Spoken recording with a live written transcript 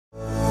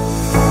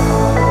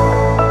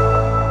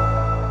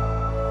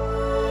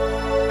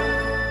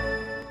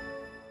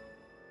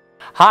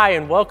Hi,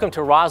 and welcome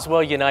to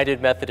Roswell United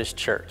Methodist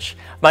Church.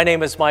 My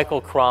name is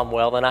Michael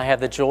Cromwell, and I have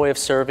the joy of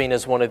serving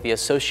as one of the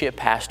associate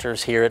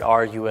pastors here at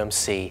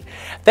RUMC.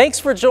 Thanks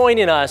for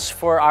joining us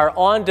for our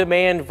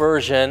on-demand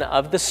version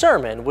of the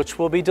sermon, which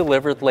will be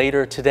delivered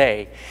later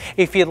today.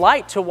 If you'd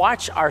like to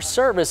watch our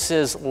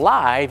services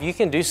live, you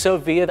can do so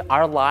via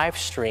our live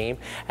stream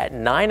at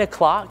 9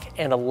 o'clock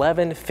and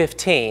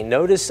 11:15.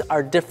 Notice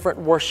our different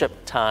worship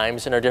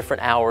times and our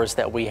different hours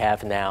that we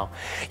have now.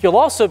 You'll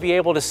also be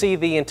able to see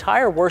the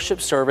entire worship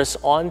service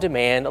on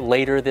demand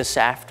later this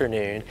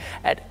afternoon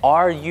at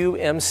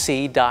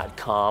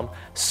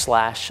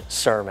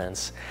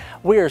rumc.com/sermons.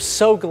 We are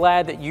so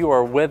glad that you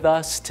are with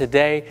us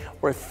today.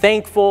 We're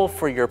thankful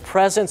for your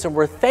presence, and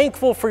we're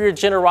thankful for your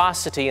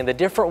generosity and the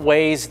different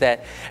ways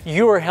that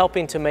you are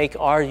helping to make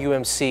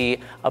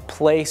RUMC a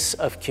place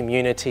of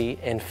community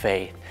and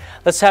faith.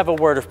 Let's have a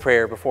word of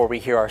prayer before we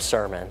hear our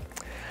sermon.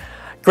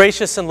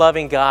 Gracious and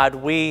loving God,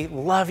 we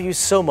love you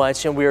so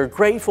much, and we are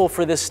grateful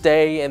for this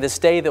day and this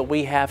day that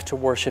we have to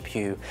worship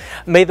you.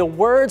 May the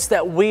words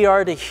that we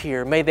are to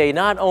hear, may they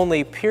not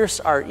only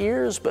pierce our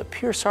ears, but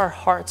pierce our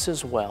hearts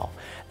as well,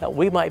 that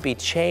we might be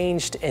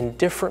changed and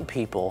different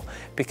people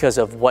because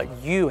of what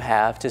you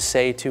have to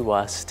say to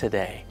us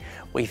today.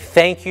 We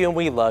thank you and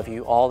we love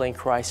you. All in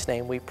Christ's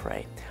name we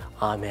pray.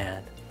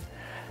 Amen.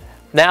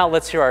 Now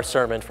let's hear our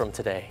sermon from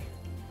today.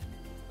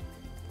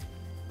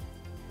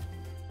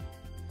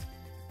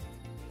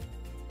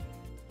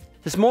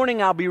 This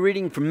morning I'll be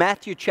reading from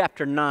Matthew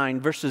chapter 9,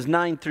 verses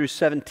 9 through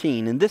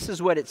 17, and this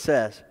is what it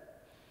says.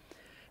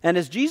 And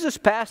as Jesus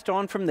passed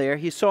on from there,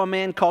 he saw a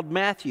man called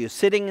Matthew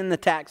sitting in the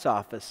tax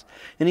office,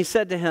 and he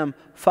said to him,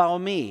 "Follow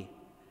me."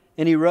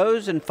 And he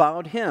rose and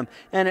followed him.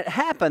 And it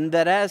happened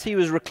that as he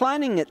was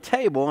reclining at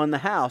table in the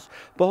house,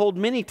 behold,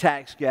 many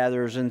tax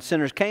gatherers and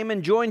sinners came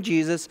and joined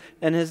Jesus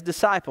and his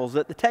disciples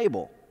at the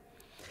table.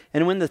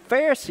 And when the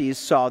Pharisees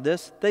saw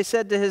this, they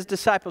said to his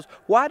disciples,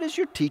 "Why does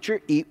your teacher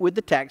eat with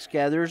the tax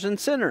gatherers and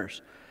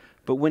sinners?"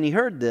 But when he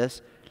heard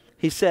this,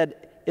 he said,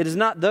 "It is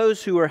not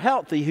those who are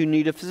healthy who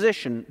need a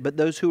physician, but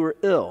those who are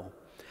ill.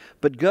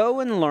 But go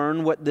and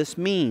learn what this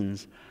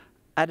means.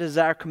 I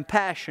desire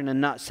compassion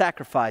and not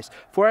sacrifice,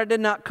 for I did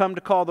not come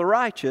to call the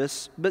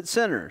righteous, but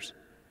sinners."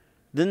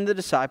 Then the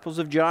disciples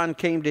of John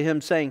came to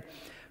him, saying,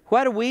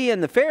 "Why do we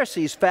and the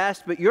Pharisees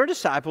fast, but your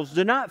disciples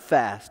do not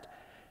fast?"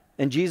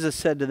 And Jesus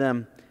said to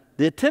them,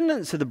 "The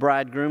attendants of the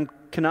bridegroom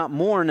cannot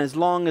mourn as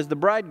long as the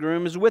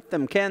bridegroom is with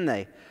them, can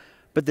they?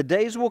 But the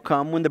days will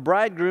come when the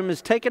bridegroom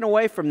is taken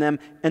away from them,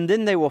 and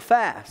then they will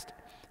fast.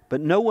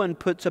 But no one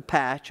puts a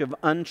patch of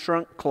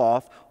unshrunk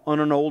cloth on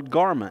an old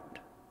garment.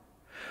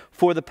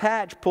 For the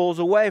patch pulls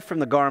away from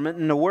the garment,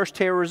 and the worst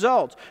tear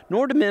results.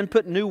 Nor do men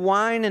put new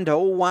wine into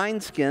old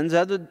wineskins,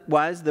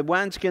 otherwise the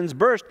wineskins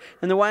burst,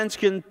 and the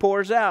wineskin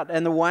pours out,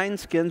 and the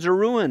wineskins are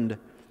ruined.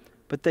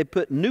 But they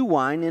put new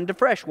wine into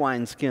fresh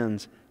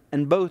wineskins,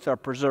 and both are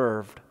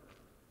preserved."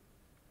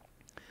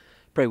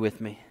 Pray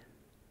with me.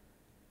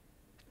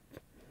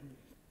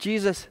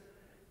 Jesus,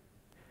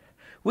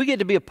 we get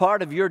to be a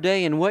part of your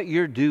day and what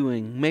you're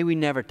doing. May we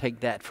never take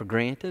that for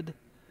granted,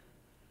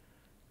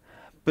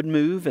 but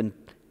move and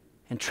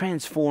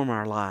transform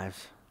our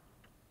lives.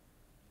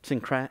 It's in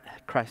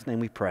Christ's name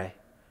we pray.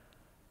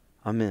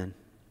 Amen.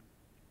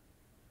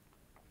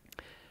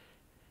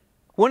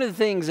 One of the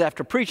things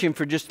after preaching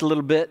for just a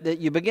little bit that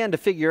you begin to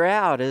figure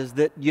out is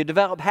that you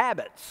develop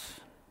habits.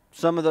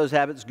 Some of those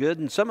habits good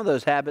and some of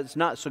those habits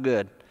not so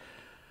good.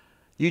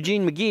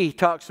 Eugene McGee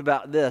talks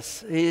about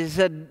this. He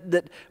said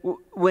that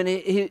when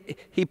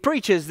he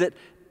preaches that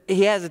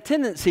he has a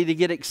tendency to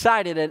get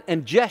excited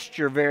and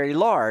gesture very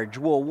large.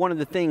 Well, one of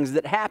the things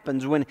that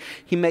happens when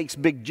he makes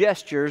big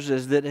gestures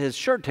is that his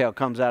shirt tail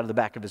comes out of the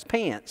back of his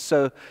pants.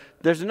 So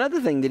there's another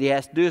thing that he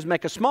has to do is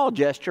make a small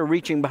gesture,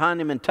 reaching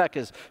behind him and tuck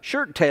his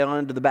shirt tail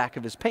into the back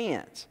of his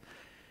pants.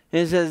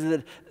 And he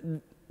says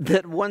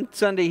that one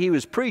Sunday he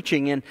was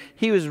preaching and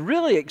he was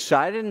really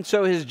excited, and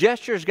so his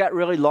gestures got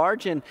really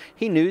large, and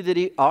he knew that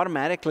he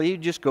automatically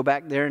would just go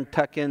back there and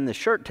tuck in the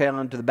shirt tail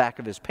into the back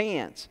of his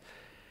pants.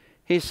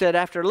 He said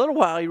after a little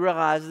while he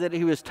realized that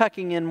he was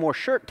tucking in more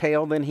shirt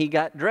tail than he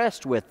got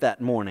dressed with that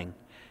morning.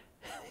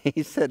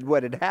 He said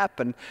what had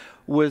happened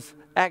was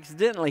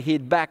accidentally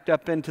he'd backed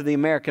up into the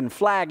American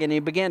flag and he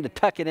began to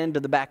tuck it into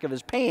the back of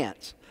his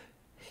pants.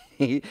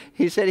 He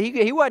said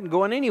he wasn't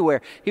going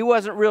anywhere. He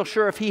wasn't real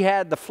sure if he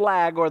had the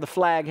flag or the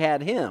flag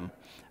had him.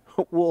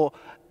 Well,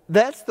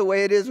 that's the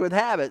way it is with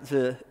habits,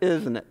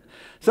 isn't it?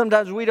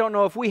 Sometimes we don't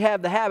know if we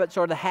have the habits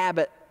or the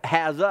habit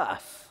has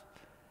us.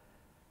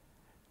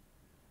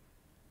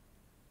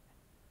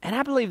 And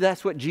I believe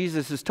that's what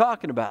Jesus is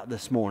talking about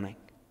this morning.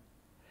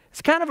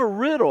 It's kind of a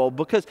riddle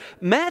because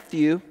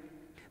Matthew,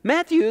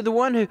 the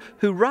one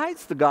who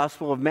writes the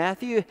Gospel of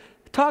Matthew,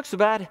 talks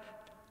about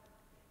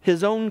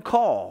his own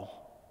call.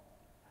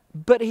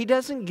 But he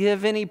doesn't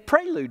give any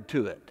prelude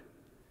to it.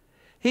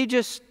 He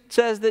just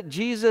says that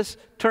Jesus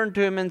turned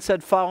to him and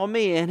said, "Follow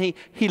me." And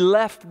he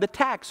left the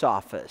tax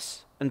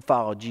office and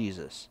followed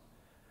Jesus.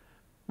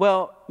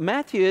 Well,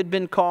 Matthew had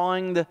been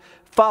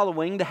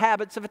following the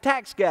habits of a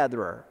tax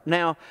gatherer.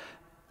 Now,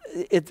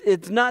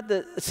 it's not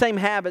the same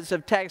habits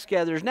of tax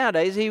gatherers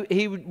nowadays.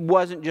 He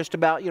wasn't just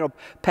about,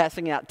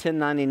 passing out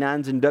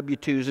 1099s and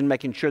W-2s and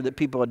making sure that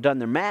people had done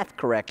their math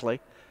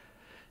correctly.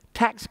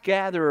 Tax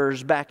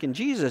gatherers back in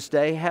Jesus'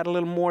 day had a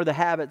little more the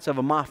habits of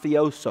a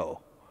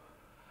mafioso.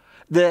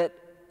 That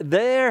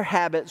their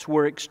habits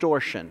were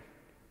extortion.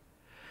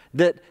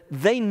 That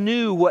they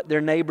knew what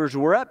their neighbors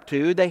were up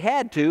to. They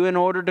had to in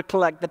order to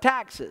collect the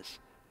taxes.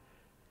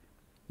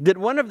 That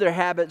one of their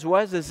habits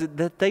was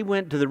that they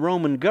went to the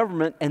Roman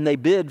government and they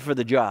bid for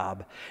the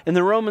job. And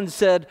the Romans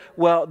said,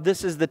 well,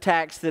 this is the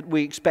tax that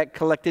we expect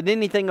collected.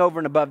 Anything over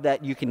and above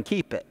that, you can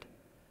keep it.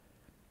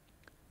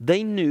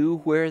 They knew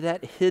where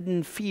that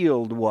hidden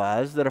field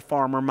was that a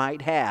farmer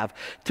might have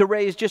to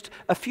raise just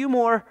a few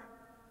more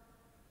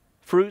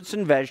fruits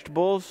and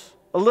vegetables,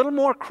 a little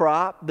more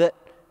crop,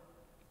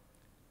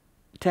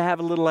 to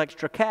have a little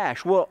extra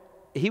cash. Well,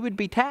 he would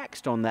be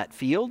taxed on that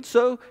field,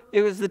 so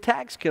it was the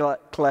tax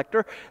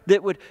collector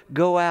that would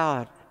go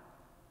out,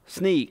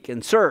 sneak,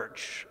 and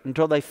search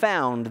until they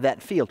found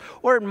that field.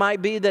 Or it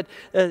might be that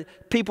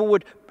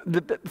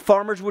the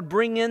farmers would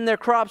bring in their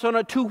crops on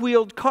a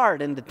two-wheeled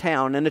cart into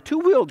town, and a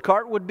two-wheeled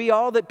cart would be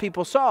all that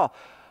people saw,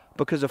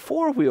 because a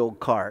four-wheeled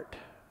cart,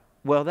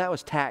 well, that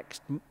was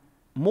taxed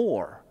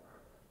more.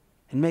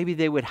 And maybe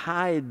they would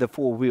hide the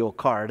four-wheel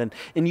cart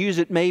and use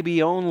it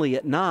maybe only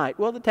at night.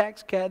 Well, the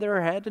tax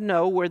gatherer had to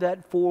know where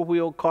that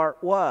four-wheel cart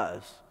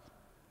was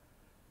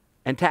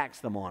and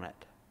tax them on it.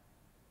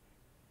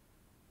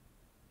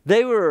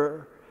 They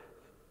were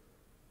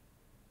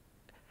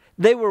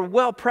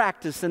well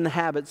practiced in the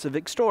habits of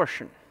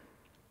extortion.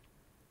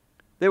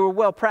 They were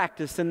well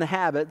practiced in the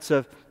habits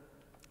of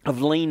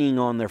leaning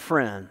on their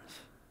friends,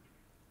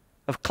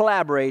 of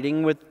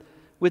collaborating with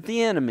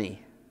the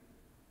enemy.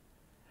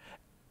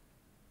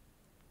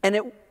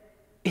 And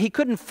he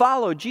couldn't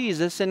follow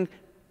Jesus and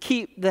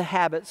keep the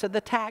habits of the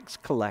tax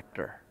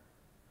collector.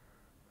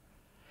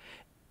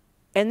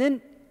 And then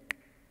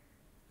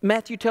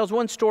Matthew tells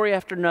one story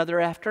after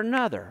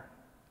another.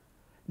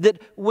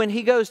 That when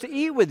he goes to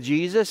eat with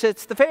Jesus,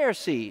 it's the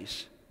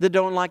Pharisees that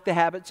don't like the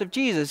habits of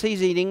Jesus.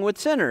 He's eating with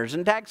sinners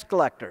and tax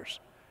collectors.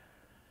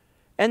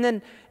 And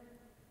then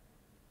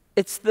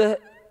it's the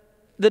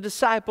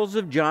disciples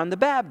of John the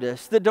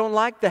Baptist that don't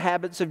like the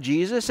habits of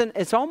Jesus, and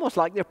it's almost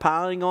like they're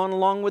piling on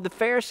along with the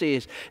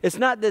Pharisees. It's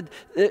not that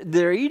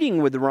they're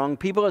eating with the wrong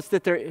people, it's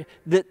that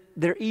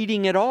they're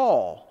eating at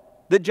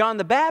all. That John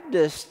the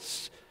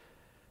Baptist's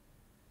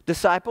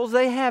disciples,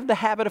 they have the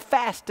habit of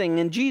fasting,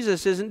 and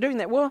Jesus isn't doing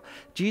that. Well,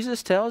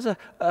 Jesus tells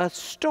a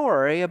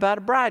story about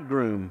a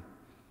bridegroom,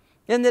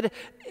 and that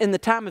in the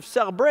time of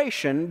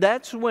celebration,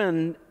 that's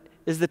when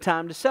is the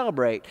time to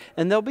celebrate.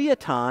 And there'll be a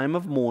time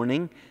of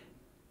mourning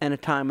and a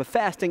time of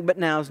fasting, but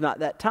now's not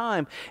that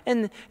time.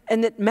 And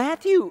that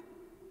Matthew,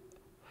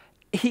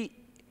 he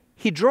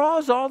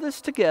draws all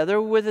this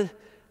together with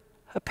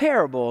a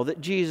parable that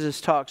Jesus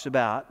talks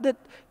about, that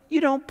you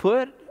don't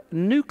put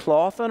new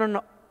cloth on an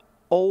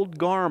old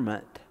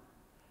garment.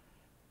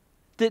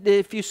 That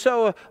if you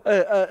sew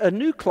a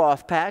new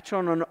cloth patch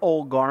on an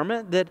old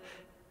garment,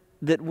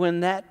 that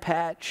when that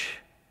patch,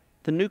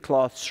 the new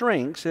cloth,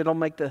 shrinks, it'll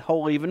make the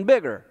hole even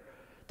bigger.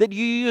 That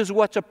you use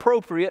what's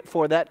appropriate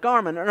for that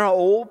garment. An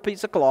old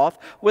piece of cloth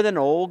with an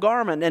old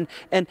garment.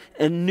 And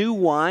new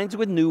wines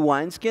with new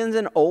wineskins,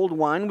 and old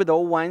wine with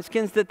old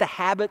wineskins. That the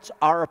habits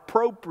are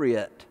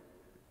appropriate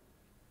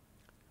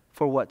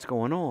for what's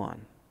going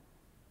on.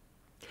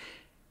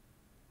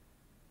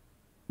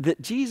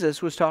 That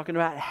Jesus was talking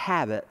about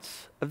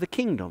habits of the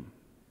kingdom.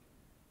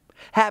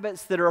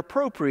 Habits that are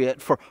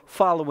appropriate for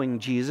following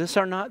Jesus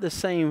are not the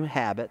same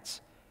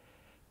habits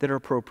that are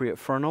appropriate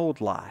for an old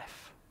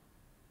life.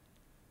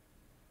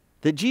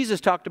 That Jesus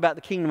talked about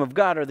the kingdom of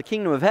God or the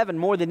kingdom of heaven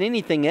more than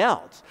anything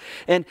else.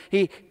 And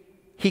he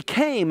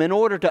came in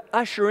order to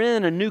usher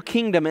in a new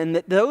kingdom, and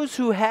that those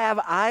who have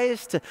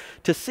eyes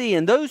to see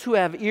and those who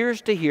have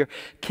ears to hear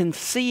can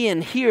see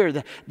and hear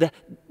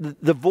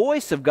the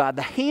voice of God,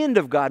 the hand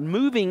of God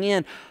moving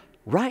in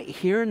right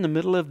here in the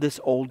middle of this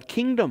old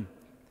kingdom.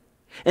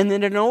 And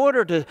then in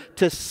order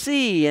to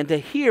see and to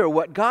hear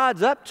what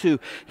God's up to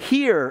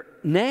here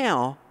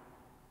now,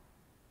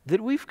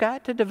 that we've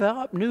got to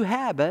develop new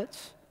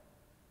habits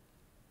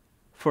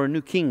for a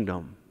new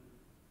kingdom.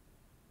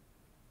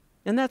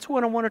 And that's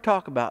what I want to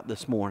talk about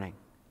this morning.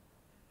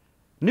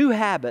 New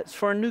habits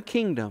for a new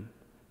kingdom.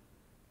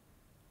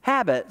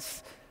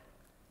 Habits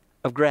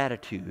of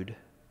gratitude.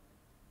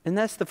 And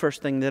that's the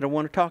first thing that I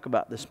want to talk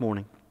about this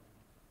morning.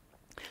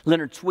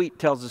 Leonard Sweet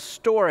tells a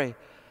story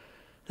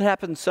that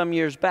happened some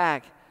years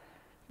back,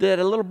 that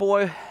a little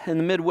boy in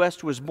the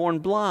Midwest was born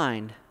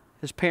blind.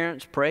 His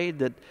parents prayed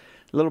that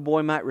the little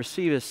boy might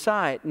receive his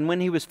sight. And when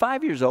he was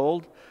 5 years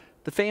old,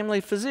 the family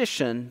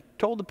physician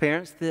told the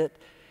parents that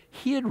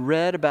he had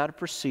read about a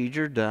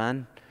procedure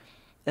done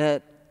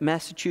at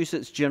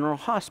Massachusetts General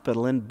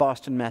Hospital in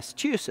Boston,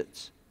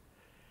 Massachusetts.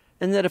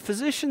 And that a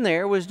physician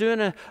there was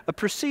doing a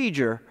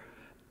procedure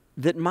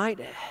that might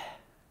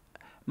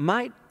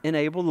might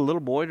enable the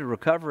little boy to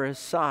recover his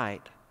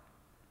sight.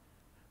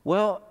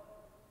 Well,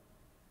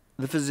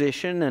 the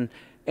physician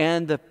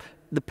and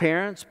the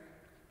parents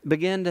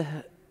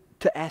began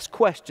to ask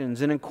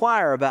questions and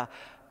inquire about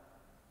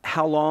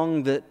how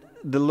long that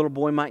the little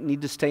boy might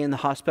need to stay in the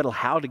hospital,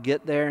 how to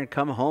get there and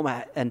come home,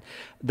 and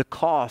the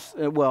cost.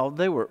 Well,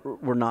 they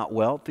were not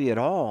wealthy at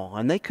all,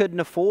 and they couldn't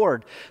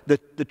afford the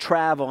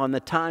travel and the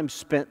time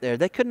spent there.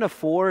 They couldn't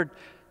afford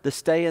the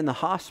stay in the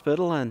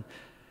hospital and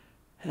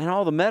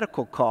all the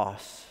medical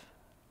costs.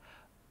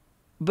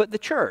 But the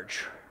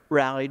church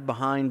rallied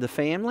behind the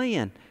family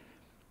and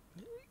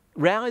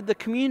rallied the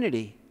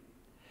community.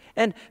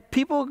 And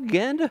people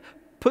began to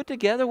put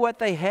together what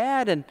they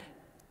had,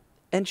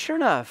 and sure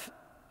enough,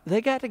 they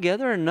got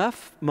together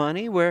enough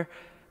money where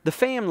the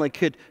family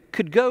could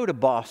go to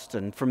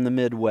Boston from the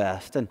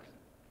Midwest, and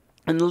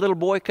the little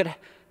boy could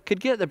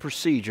get the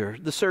procedure,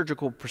 the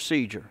surgical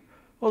procedure.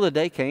 Well, the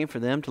day came for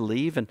them to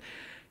leave,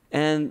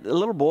 and the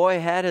little boy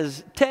had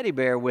his teddy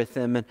bear with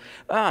him, and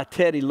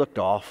Teddy looked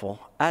awful.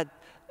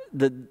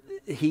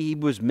 He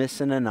was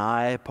missing an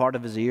eye, part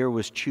of his ear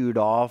was chewed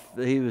off.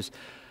 He was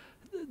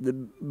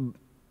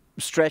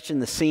stretching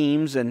the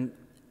seams, and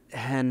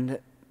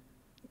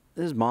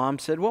his mom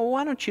said, well,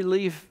 why don't you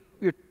leave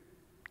your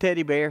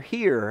teddy bear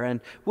here and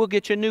we'll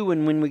get you a new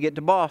one when we get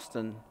to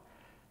Boston.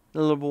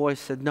 The little boy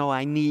said, no,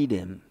 I need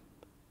him.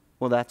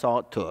 Well, that's all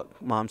it took.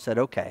 Mom said,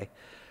 okay.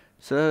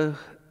 So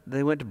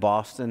they went to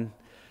Boston,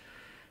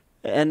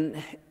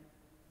 and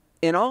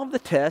in all of the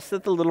tests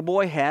that the little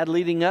boy had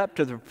leading up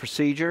to the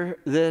procedure,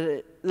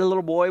 the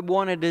little boy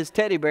wanted his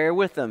teddy bear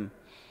with him.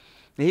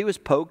 He was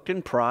poked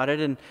and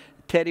prodded, and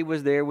Teddy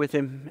was there with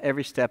him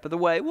every step of the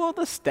way. Well,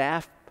 the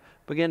staff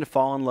began to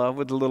fall in love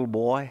with the little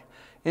boy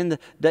in the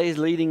days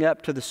leading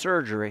up to the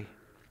surgery.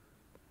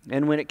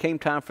 And when it came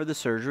time for the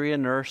surgery, a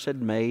nurse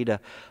had made a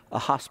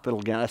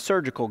hospital gown, a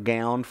surgical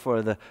gown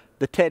for the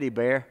teddy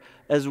bear,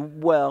 as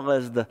well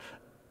as the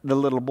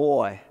little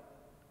boy.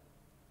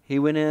 He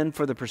went in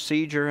for the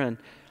procedure, and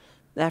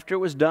after it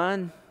was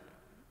done,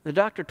 the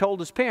doctor told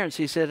his parents,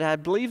 he said, I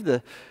believe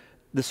the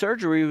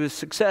surgery was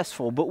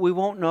successful, but we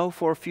won't know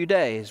for a few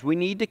days. We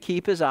need to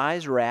keep his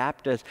eyes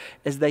wrapped as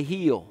they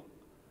heal.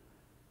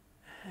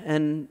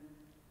 And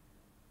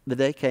the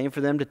day came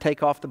for them to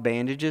take off the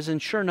bandages, and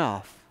sure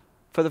enough,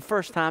 for the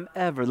first time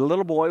ever, the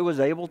little boy was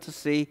able to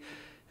see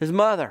his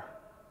mother.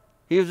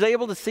 He was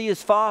able to see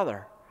his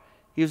father.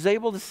 He was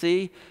able to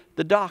see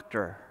the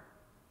doctor,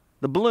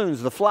 the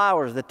balloons, the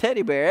flowers, the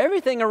teddy bear,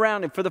 everything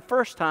around him for the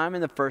first time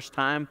and the first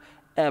time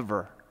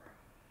ever.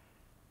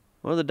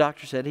 Well, the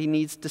doctor said he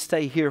needs to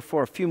stay here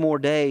for a few more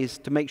days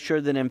to make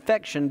sure that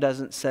infection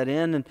doesn't set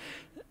in, and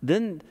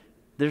then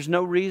there's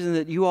no reason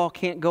that you all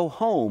can't go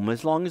home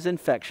as long as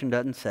infection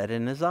doesn't set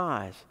in his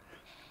eyes.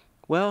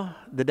 Well,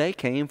 the day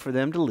came for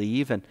them to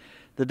leave, and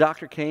the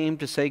doctor came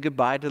to say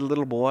goodbye to the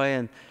little boy,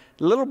 and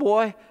the little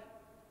boy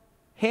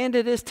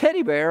handed his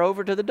teddy bear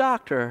over to the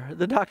doctor.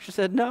 The doctor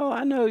said, no,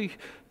 I know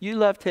you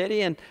love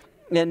Teddy, and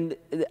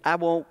I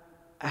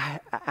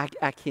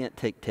can't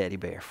take teddy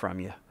bear from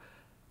you.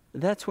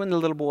 That's when the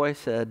little boy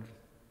said,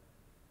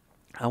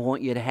 I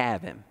want you to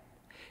have him.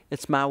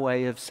 It's my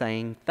way of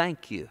saying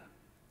thank you.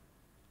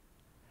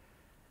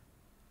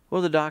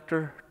 Well, the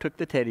doctor took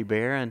the teddy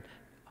bear, and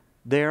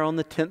there on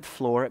the 10th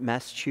floor at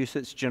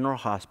Massachusetts General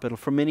Hospital,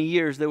 for many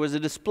years there was a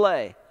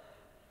display.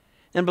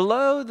 And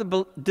below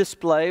the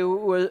display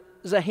was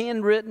a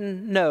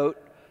handwritten note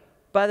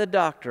by the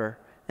doctor,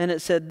 and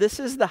it said, this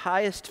is the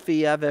highest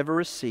fee I've ever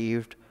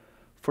received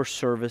for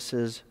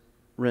services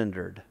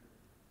rendered.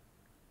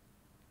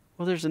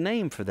 Well, there's a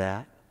name for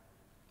that,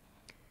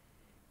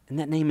 and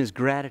that name is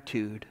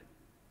gratitude.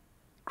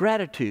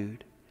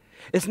 Gratitude.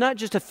 It's not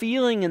just a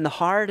feeling in the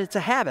heart, it's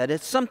a habit.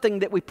 It's something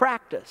that we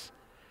practice.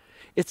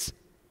 It's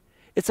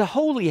a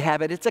holy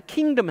habit. It's a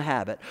kingdom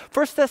habit.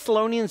 1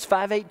 Thessalonians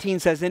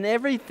 5:18 says, in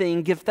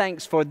everything give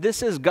thanks, for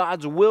this is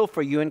God's will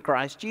for you in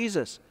Christ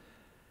Jesus.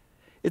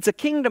 It's a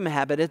kingdom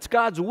habit. It's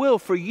God's will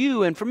for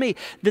you and for me,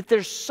 that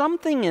there's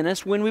something in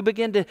us when we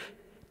begin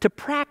to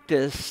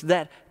practice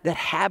that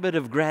habit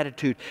of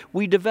gratitude.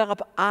 We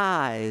develop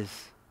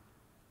eyes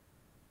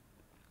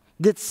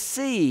that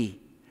see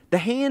the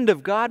hand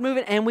of God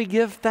moving, and we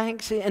give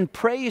thanks and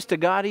praise to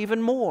God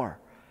even more.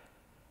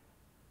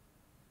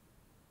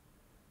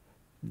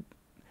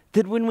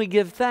 That when we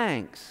give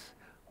thanks,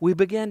 we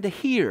begin to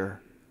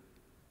hear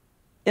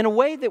in a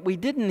way that we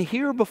didn't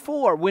hear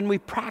before when we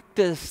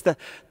practice the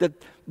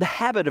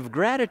habit of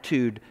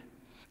gratitude.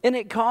 And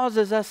it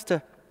causes us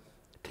to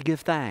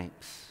give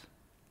thanks.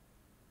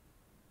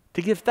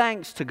 To give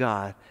thanks to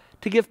God,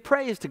 to give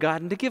praise to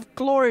God, and to give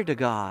glory to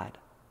God.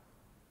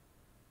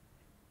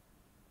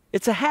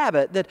 It's a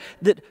habit that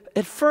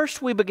at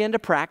first we begin to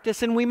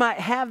practice, and we might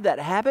have that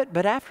habit,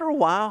 but after a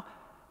while,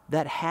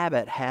 that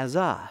habit has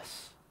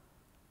us.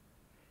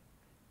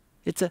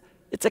 It's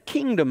a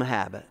kingdom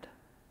habit.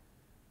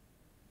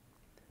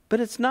 But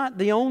it's not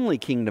the only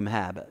kingdom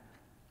habit.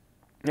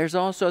 There's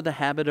also the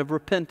habit of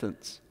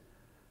repentance.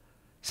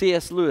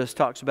 C.S. Lewis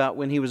talks about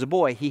when he was a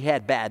boy, he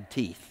had bad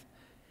teeth.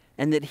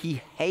 and that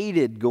he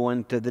hated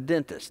going to the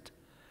dentist.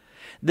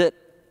 That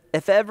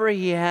if ever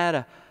he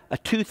had a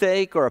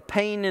toothache or a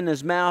pain in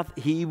his mouth,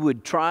 he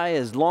would try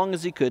as long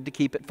as he could to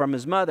keep it from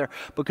his mother,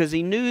 because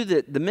he knew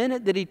that the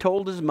minute that he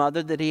told his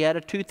mother that he had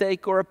a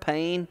toothache or a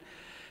pain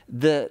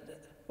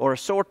or a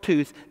sore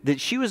tooth, that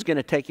she was going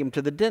to take him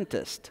to the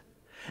dentist.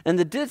 And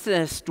the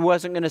dentist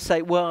wasn't going to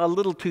say, well, a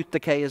little tooth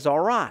decay is all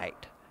right.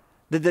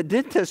 The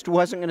dentist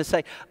wasn't going to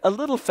say, a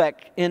little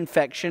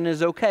infection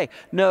is okay.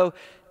 No,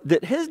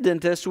 that his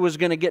dentist was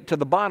going to get to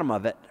the bottom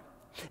of it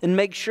and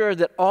make sure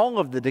that all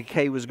of the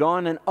decay was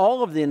gone and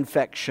all of the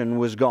infection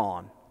was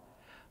gone,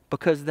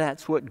 because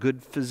that's what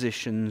good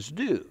physicians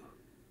do.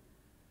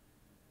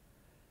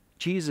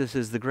 Jesus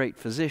is the great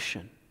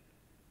physician.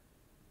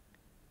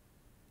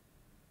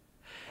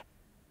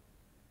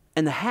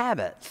 And the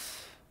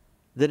habits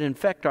that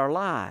infect our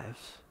lives,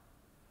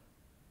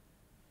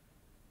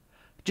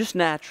 just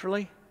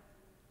naturally,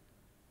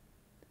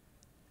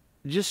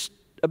 just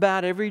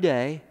about every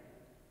day,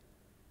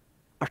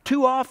 are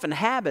too often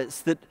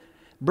habits that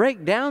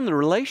break down the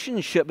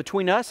relationship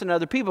between us and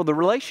other people, the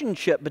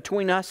relationship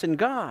between us and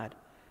God.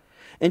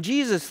 And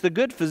Jesus, the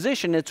good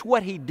physician, it's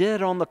what he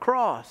did on the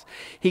cross.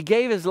 He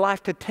gave his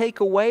life to take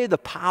away the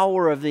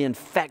power of the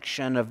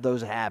infection of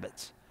those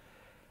habits,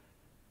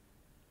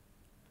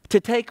 to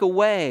take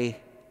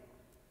away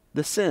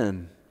the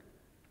sin,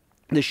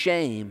 the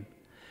shame,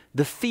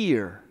 the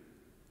fear,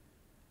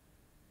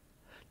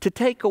 to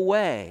take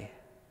away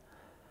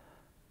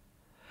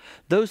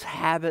those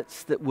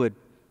habits that would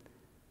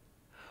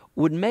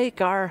make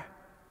our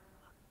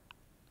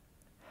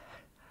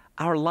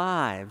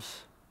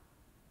lives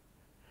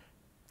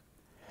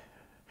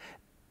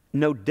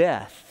know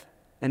death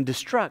and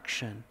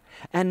destruction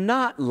and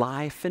not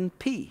life and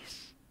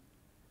peace.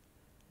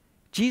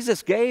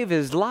 Jesus gave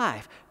his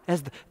life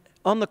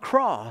on the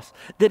cross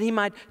that he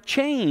might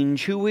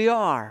change who we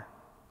are.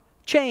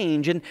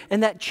 Change, and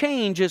that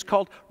change is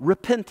called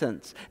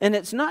repentance. And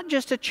it's not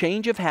just a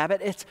change of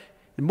habit, it's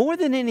more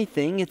than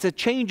anything, it's a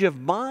change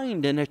of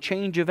mind and a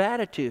change of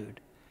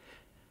attitude.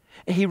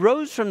 He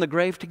rose from the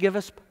grave to give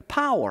us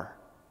power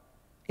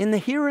in the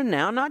here and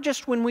now, not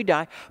just when we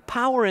die,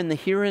 power in the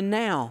here and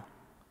now.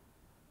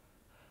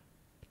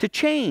 To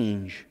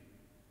change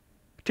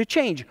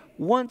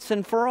once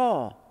and for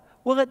all.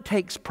 Well, it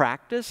takes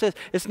practice.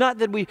 It's not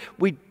that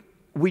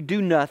we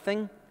do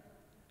nothing.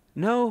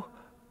 No,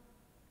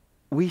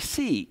 we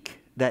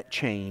seek that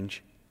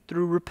change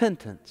through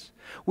repentance.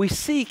 We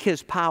seek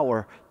his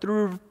power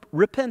through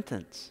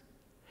repentance.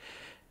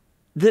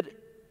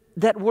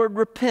 That word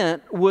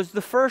repent was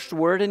the first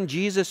word in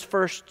Jesus'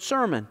 first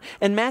sermon.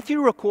 And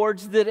Matthew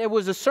records that it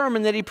was a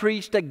sermon that he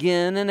preached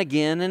again and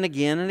again and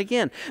again and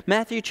again.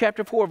 Matthew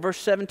chapter 4, verse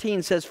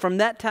 17 says, from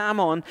that time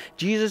on,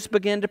 Jesus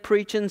began to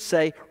preach and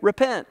say,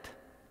 repent,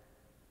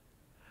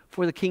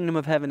 for the kingdom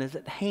of heaven is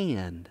at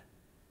hand.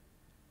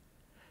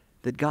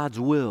 That God's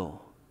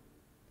will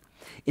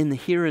in the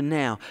here and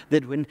now,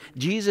 that when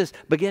Jesus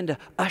began to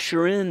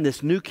usher in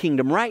this new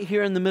kingdom right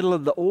here in the middle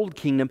of the old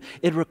kingdom,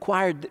 it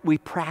required that we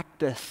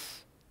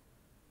practice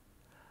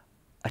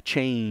a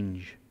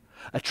change,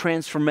 a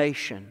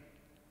transformation,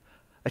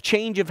 a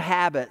change of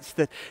habits,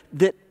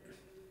 that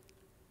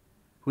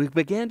we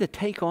began to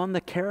take on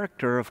the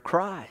character of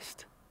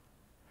Christ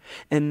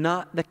and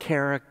not the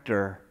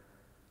character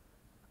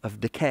of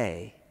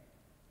decay,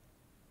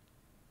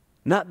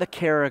 not the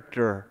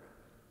character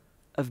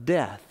of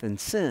death and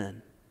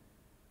sin.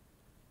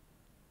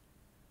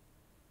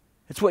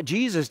 It's what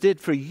Jesus did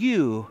for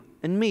you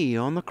and me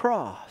on the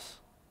cross.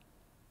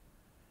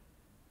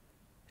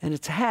 And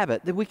it's a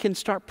habit that we can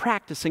start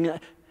practicing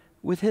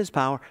with his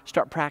power,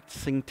 start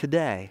practicing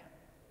today.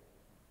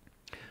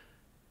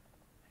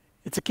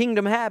 It's a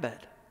kingdom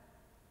habit.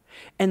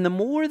 And the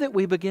more that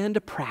we begin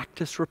to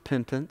practice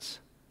repentance,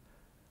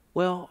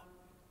 well,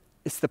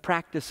 it's the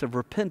practice of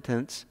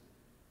repentance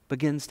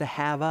begins to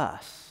have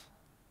us.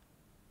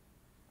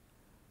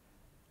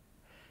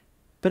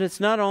 But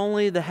it's not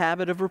only the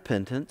habit of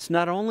repentance,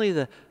 not only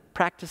the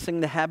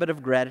practicing the habit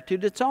of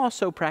gratitude, it's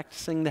also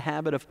practicing the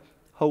habit of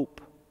hope.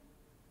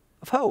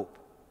 Of hope.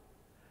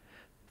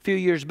 A few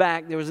years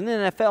back, there was an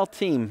NFL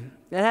team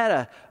that had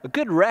a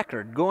good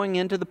record going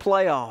into the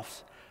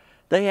playoffs.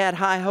 They had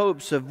high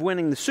hopes of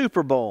winning the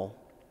Super Bowl.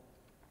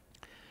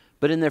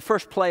 But in their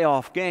first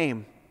playoff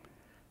game,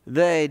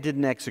 they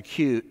didn't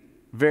execute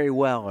very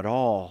well at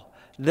all.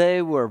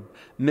 They were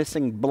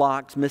missing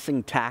blocks,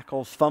 missing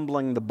tackles,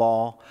 fumbling the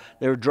ball.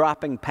 They were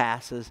dropping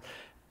passes.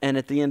 And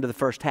at the end of the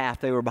first half,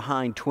 they were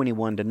behind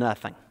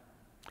 21-0.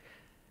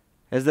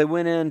 As they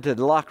went into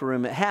the locker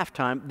room at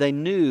halftime, they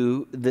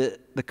knew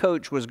that the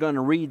coach was going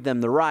to read them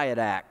the riot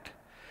act,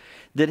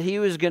 that he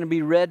was going to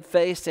be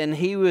red-faced and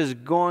he was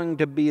going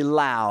to be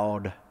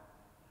loud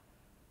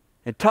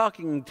and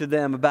talking to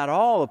them about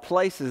all the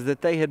places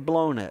that they had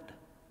blown it.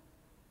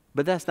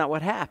 But that's not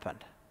what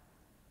happened.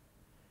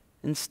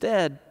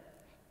 Instead,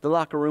 the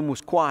locker room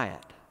was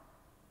quiet.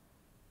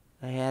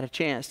 They had a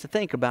chance to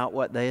think about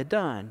what they had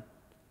done.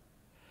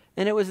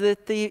 And it was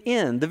at the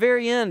end, the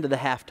very end of the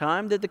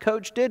halftime, that the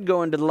coach did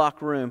go into the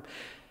locker room.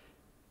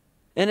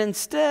 And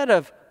instead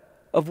of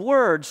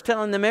words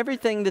telling them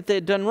everything that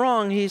they'd done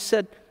wrong, he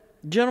said,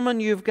 "Gentlemen,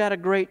 you've got a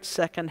great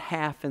second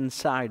half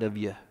inside of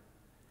you.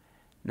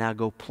 Now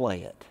go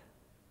play it.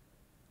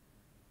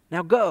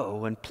 Now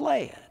go and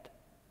play it."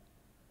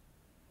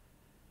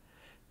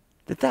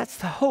 That's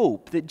the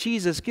hope that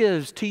Jesus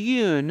gives to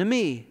you and to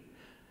me.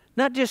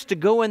 Not just to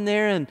go in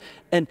there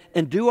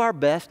and do our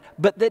best,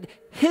 but that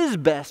His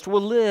best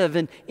will live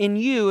in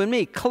you and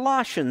me.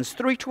 Colossians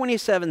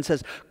 3:27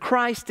 says,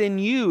 "Christ in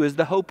you is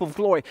the hope of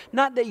glory."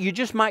 Not that you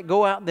just might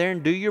go out there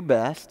and do your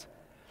best,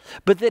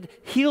 but that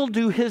He'll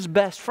do His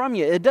best from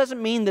you. It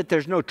doesn't mean that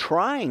there's no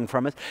trying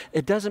from us.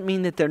 It doesn't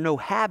mean that there are no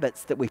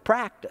habits that we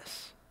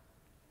practice.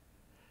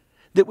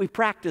 That we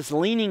practice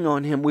leaning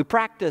on Him. We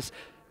practice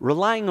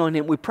relying on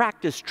Him. We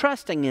practice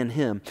trusting in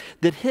Him.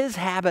 That His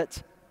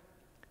habits,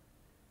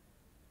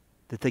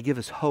 that they give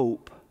us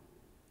hope.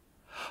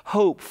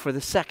 Hope for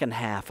the second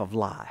half of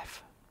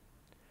life.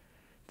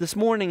 This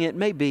morning it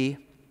may be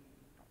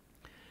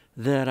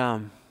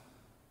that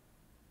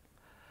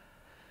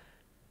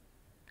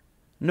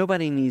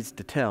nobody needs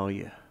to tell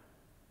you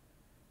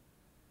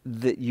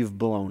that you've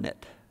blown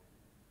it.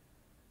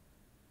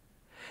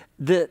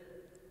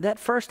 That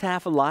first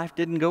half of life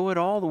didn't go at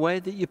all the way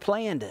that you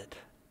planned it.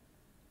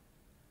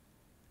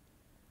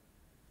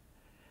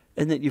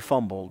 And that you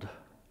fumbled.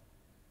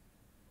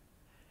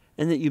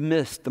 And that you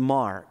missed the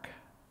mark.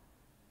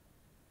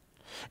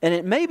 And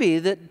it may be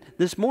that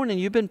this morning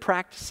you've been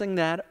practicing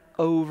that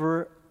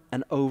over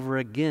and over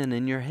again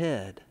in your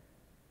head.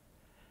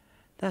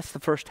 That's the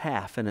first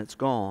half and it's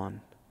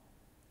gone.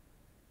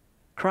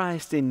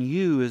 Christ in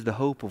you is the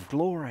hope of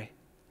glory.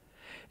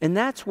 And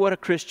that's what a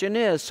Christian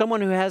is.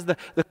 Someone who has the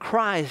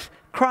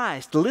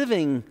Christ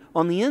living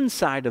on the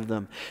inside of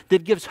them.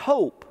 That gives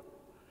hope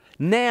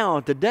now,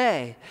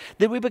 today.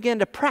 That we begin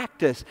to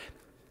practice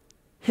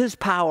His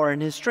power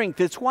and His strength.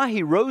 It's why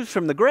He rose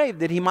from the grave,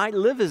 that He might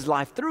live His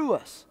life through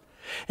us.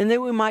 And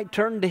that we might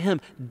turn to Him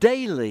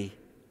daily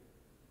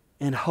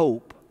in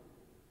hope.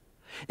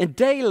 And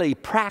daily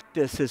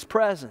practice His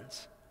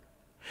presence.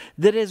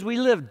 That as we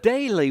live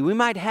daily, we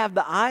might have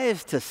the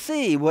eyes to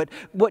see what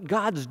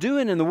God's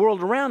doing in the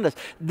world around us.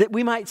 That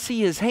we might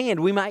see His hand,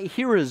 we might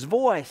hear His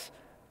voice,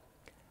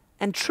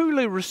 and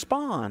truly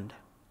respond.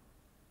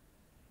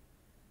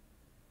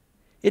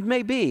 It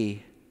may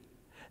be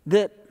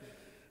that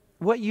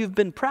what you've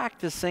been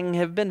practicing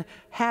have been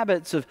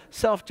habits of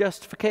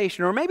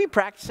self-justification, or maybe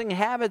practicing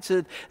habits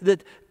of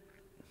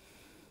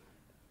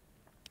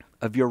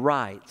your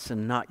rights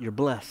and not your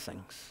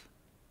blessings.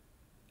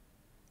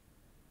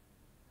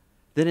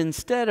 That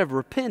instead of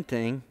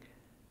repenting,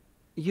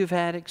 you've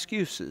had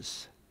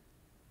excuses.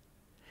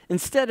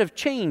 Instead of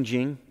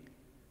changing,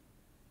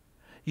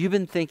 you've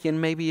been thinking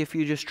maybe if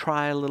you just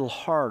try a little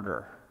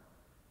harder.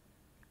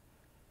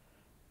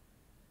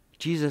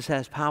 Jesus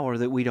has power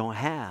that we don't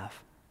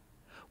have.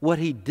 What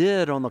He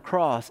did on the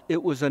cross,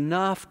 it was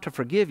enough to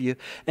forgive you.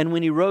 And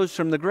when He rose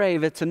from the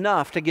grave, it's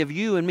enough to give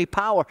you and me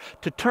power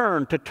to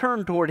turn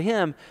toward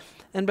Him,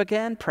 and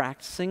began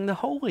practicing the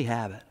holy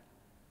habit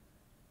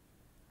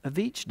of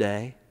each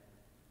day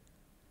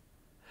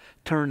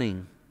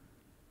turning.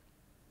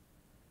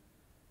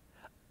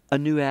 A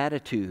new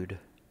attitude,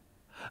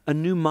 a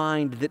new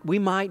mind, that we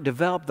might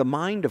develop the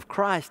mind of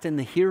Christ in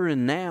the here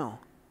and now.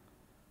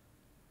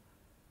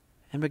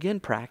 And begin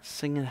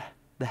practicing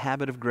the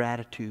habit of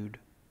gratitude.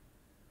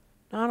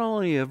 Not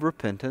only of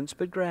repentance,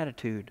 but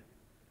gratitude.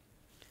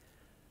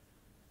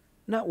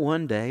 Not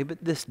one day,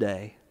 but this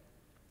day.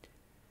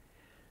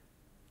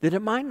 That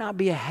it might not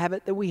be a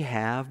habit that we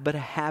have, but a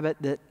habit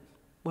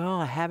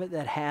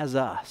that has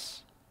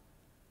us.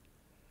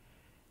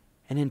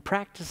 And in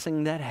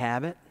practicing that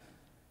habit,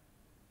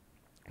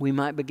 we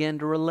might begin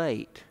to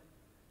relate,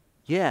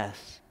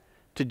 yes,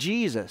 to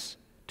Jesus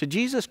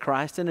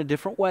Christ in a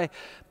different way,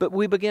 but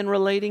we begin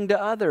relating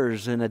to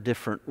others in a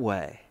different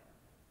way.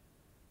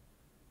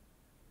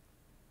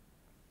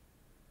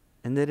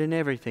 And that in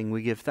everything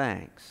we give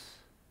thanks.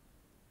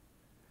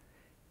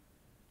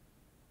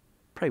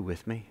 Pray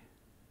with me.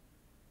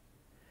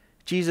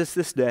 Jesus,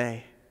 this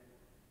day,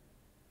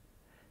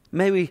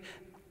 may we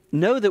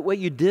know that what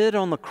You did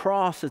on the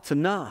cross, it's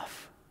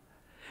enough.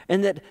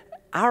 And that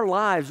our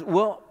lives,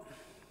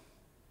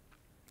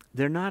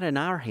 they're not in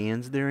our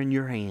hands, they're in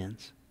Your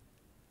hands.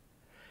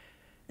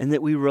 And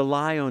that we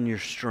rely on Your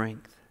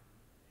strength.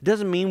 It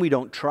doesn't mean we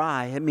don't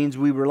try. It means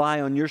we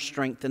rely on Your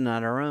strength and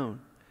not our own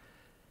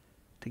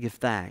to give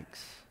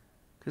thanks.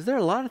 Because there are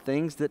a lot of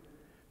things that,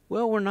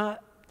 we're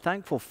not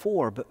thankful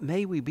for, but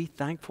may we be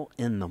thankful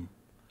in them.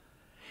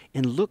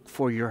 And look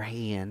for Your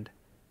hand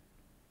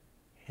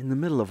in the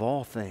middle of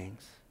all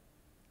things.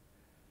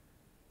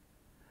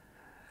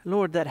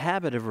 Lord, that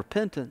habit of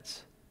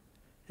repentance,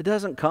 it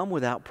doesn't come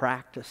without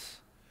practice.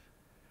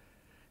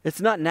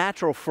 It's not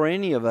natural for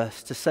any of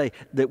us to say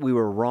that we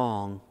were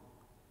wrong.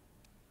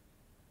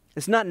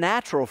 It's not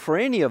natural for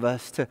any of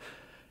us to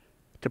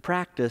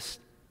practice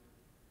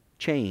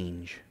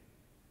change.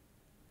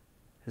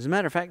 As a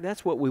matter of fact,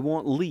 that's what we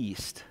want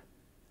least.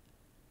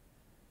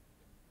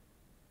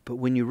 But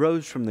when you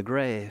rose from the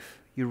grave,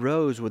 you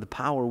rose with a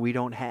power we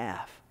don't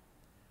have.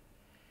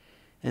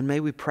 And may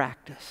we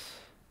practice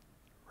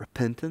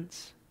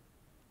repentance.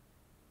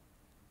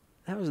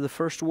 That was the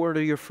first word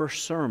of your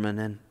first sermon.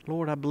 And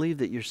Lord, I believe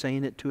that you're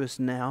saying it to us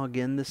now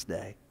again this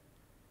day,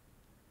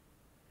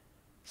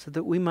 so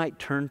that we might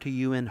turn to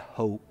you in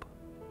hope.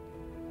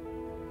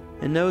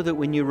 And know that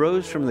when you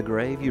rose from the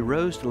grave, you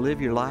rose to live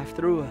your life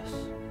through us.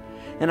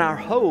 And our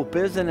hope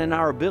isn't in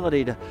our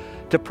ability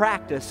to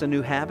practice a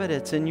new habit.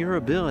 It's in your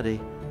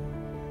ability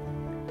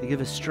to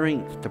give us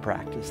strength to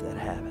practice that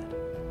habit.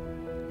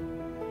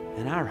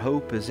 And our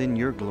hope is in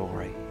your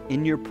glory,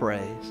 in your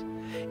praise,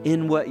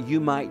 in what you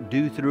might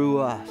do through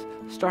us,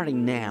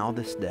 starting now,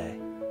 this day.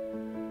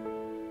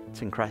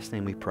 It's in Christ's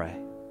name we pray.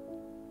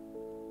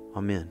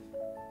 Amen.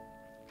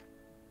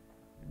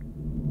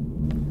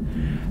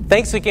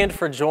 Thanks again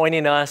for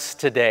joining us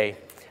today.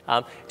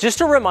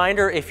 Just a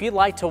reminder, if you'd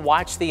like to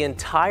watch the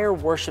entire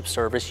worship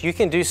service, you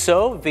can do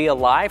so via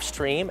live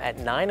stream at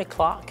 9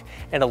 o'clock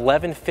and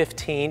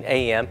 11:15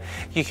 a.m.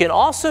 You can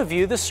also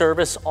view the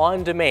service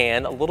on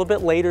demand a little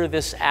bit later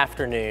this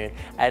afternoon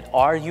at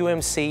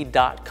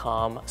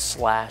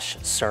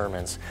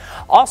rumc.com/sermons.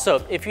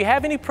 Also, if you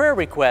have any prayer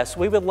requests,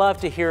 we would love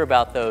to hear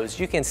about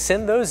those. You can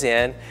send those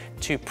in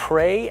to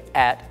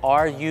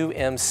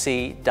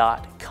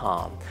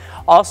pray@rumc.com.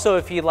 Also,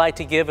 if you'd like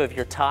to give of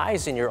your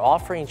tithes and your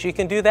offerings, you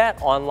can do that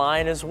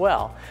online as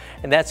well.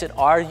 And that's at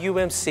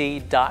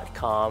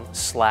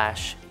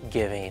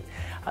rumc.com/giving.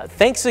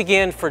 Thanks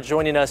again for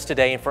joining us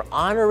today and for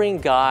honoring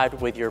God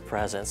with your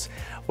presence.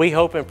 We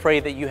hope and pray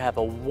that you have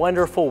a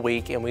wonderful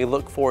week, and we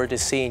look forward to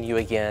seeing you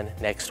again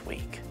next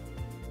week.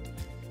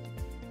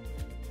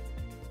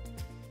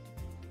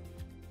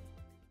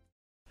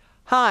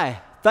 Hi,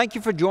 thank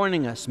you for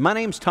joining us. My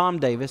name's Tom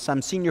Davis.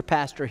 I'm senior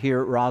pastor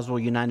here at Roswell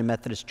United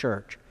Methodist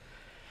Church.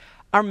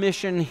 Our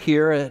mission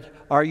here at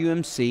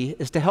RUMC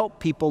is to help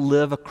people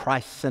live a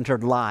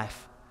Christ-centered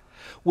life.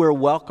 We're a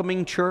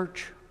welcoming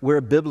church, we're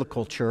a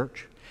biblical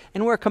church,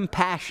 and we're a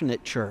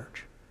compassionate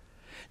church.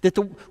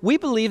 We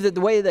believe that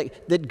the way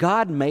that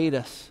God made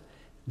us,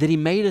 that He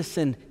made us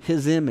in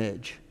His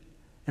image.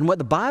 And what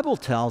the Bible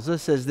tells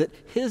us is that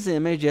His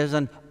image is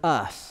an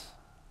us,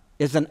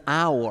 is an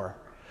our.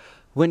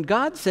 When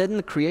God said in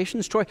the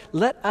creation story,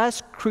 let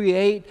us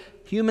create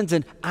humans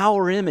in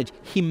our image,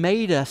 He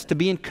made us to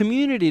be in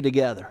community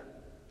together.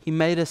 He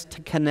made us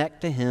to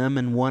connect to Him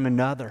and one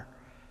another.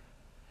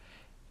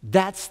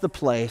 That's the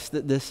place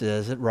that this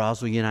is at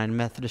Roswell United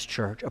Methodist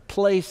Church, a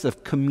place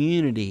of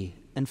community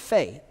and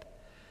faith.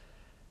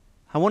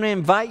 I want to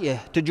invite you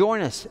to join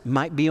us. It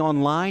might be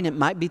online, it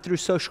might be through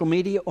social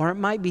media, or it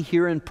might be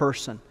here in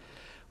person.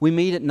 We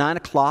meet at 9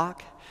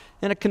 o'clock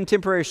in a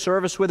contemporary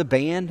service with a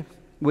band.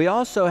 We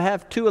also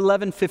have two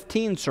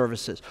 11:15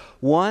 services.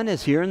 One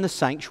is here in the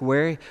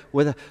sanctuary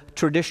with a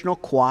traditional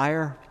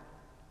choir,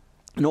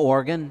 an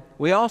organ.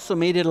 We also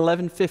meet at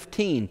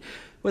 11:15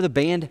 with a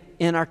band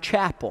in our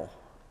chapel.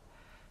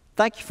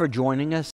 Thank you for joining us.